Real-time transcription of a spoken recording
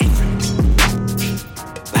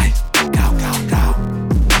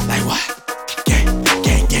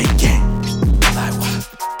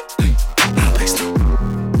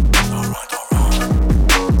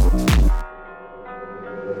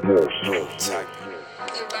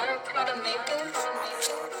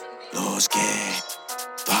Los get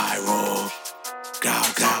viral,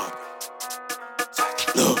 growl.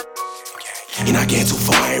 Look. You're not getting too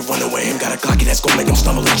far, I ain't running with him. Got a Glocky that's gon' make him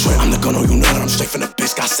stumble and trip. I'm the gunner, you know that I'm straight from the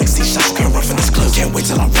bitch. Got 60 shots, you can't run from this clip. Can't wait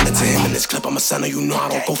till I run into him in this clip. I'm a center, you know I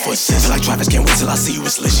don't go for assists. Feel like Travis, can't wait till I see you,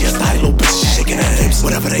 it's lit. She a thotty little bitch, she shaking her hips.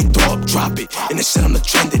 Whatever they throw up, drop it. In this shit, I'm the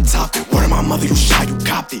trending topic. Word of my mother, you shy, you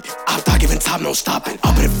copied. I'm not giving top, no stopping.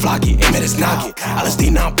 Up in it, flocky, aim at his noggin.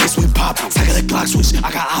 LSD now, bitch, we poppin'. Tag of the Glock switch,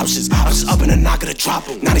 I got options. I'm just up in the knock of the drop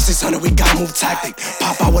 'em. 9600, we gotta move tactic.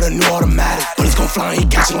 Pop out with a new automatic. Bullets gon' fly and he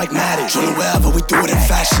catchin' like Madden. Drilling wherever we do it in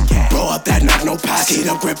fashion. Blow up that knock, no pass. Get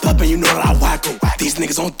up, grip up, and you know that I whack 'em. These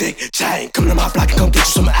niggas on thick, chatting. Come to my block and come get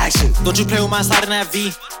you some action. Don't you play with my slide in that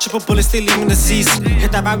V. Triple bullets, still leaving the seats.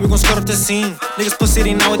 Hit that vibe, we gon' skirt up the scene. Niggas pussy,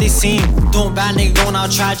 they know what they seen. Doing bad, nigga going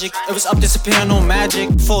out tragic. If it's up, disappear, no magic.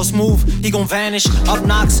 False move, he gon' vanish. Up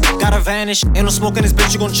knocks, gotta vanish. Ain't no smoke in this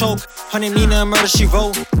bitch, you gon' choke. Honey Nina and murder, she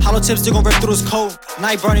wrote. Hollow tips, they gon' rip through his coat.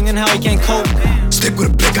 Night burning in hell, he can't cope. Stick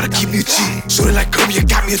with a blick, gotta keep me a G. Shoot it like Kirby, you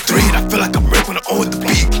got me a 3. I feel like I'm Rick when I own the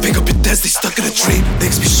beat. Pick up your desk, they stuck in a dream.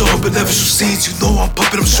 Niggas be showing but never shoot seeds. You know I'm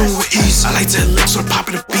pumping, I'm shooting with ease. I like to hit licks when I'm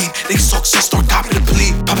popping the beat. Niggas talk shit, start copping the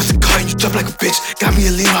bleed. Pop at the cut and you jump like a bitch. Got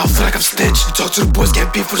me a lean, I feel like I'm stitched. You talk to the boys,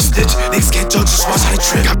 can't beat for the stitch. Niggas can't judge, just watch how they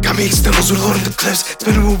trip. Got me extenders with loading the clips.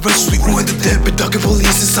 Spinning with wrenches, we ruined the dip. Been ducking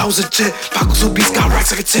police since I was a jet. Packles with beats, got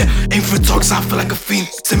racks like a tip. Aim for the talks, I feel like a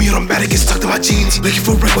fiend. Semi-automatic, get stuck to my jeans. Looking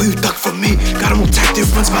for wreck while you duck from me. Got them on tactic,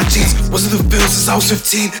 runs my jeans. Wasn't the field since I was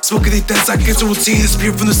 15. Smoking they dance, I get the routine.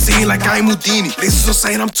 Disappear from the scene like I ain't Houdini. Niggas so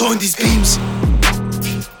saying I'm towing these beams.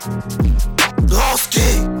 Lost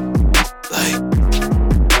gate, like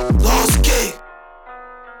lost gate.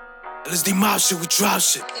 LSD mob shit, we drop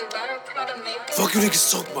shit. Fuck you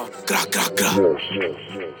niggas talk about. Gra.